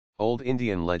Old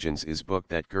Indian Legends is book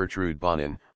that Gertrude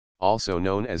Bonin, also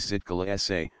known as Zitkala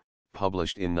essay,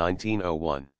 published in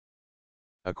 1901.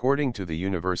 According to the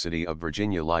University of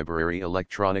Virginia Library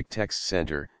Electronic Text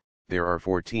Center, there are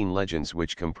 14 legends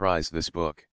which comprise this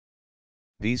book.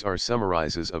 These are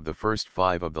summarizes of the first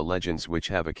 5 of the legends which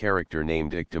have a character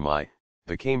named Iktimai,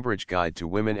 The Cambridge Guide to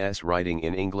Women's Writing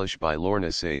in English by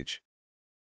Lorna Sage.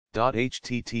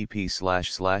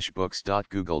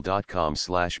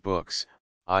 http://books.google.com/books,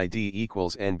 ID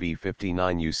equals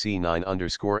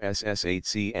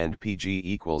NB59UC9_SS8C and PG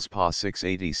equals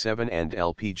PA687 and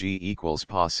LPG equals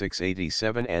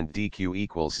PA687 and DQ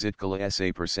equals Zitkala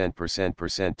SA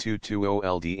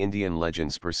 %%220 Indian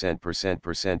Legends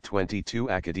 %22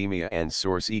 Academia and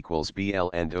Source equals BL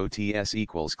and OTS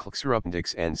equals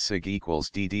Klxrupndix and SIG equals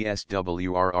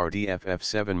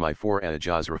DDSWRRDFF7 My4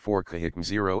 Ajazra 4 Kahikm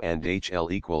 0 and HL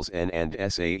equals N and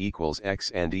SA equals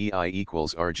X and EI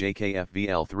equals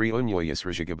RJKFVL 3 Unyoyas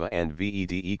Rajagaba and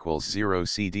VED equals 0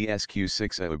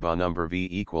 CDSQ6 Auba number V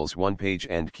equals 1 page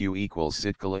and Q equals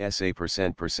Zitkala SA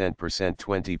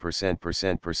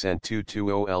 %20%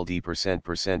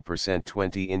 220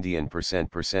 20 Indian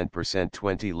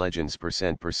 %20 Legends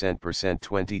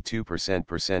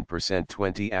 %22%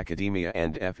 20 Academia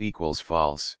and F equals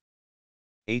false.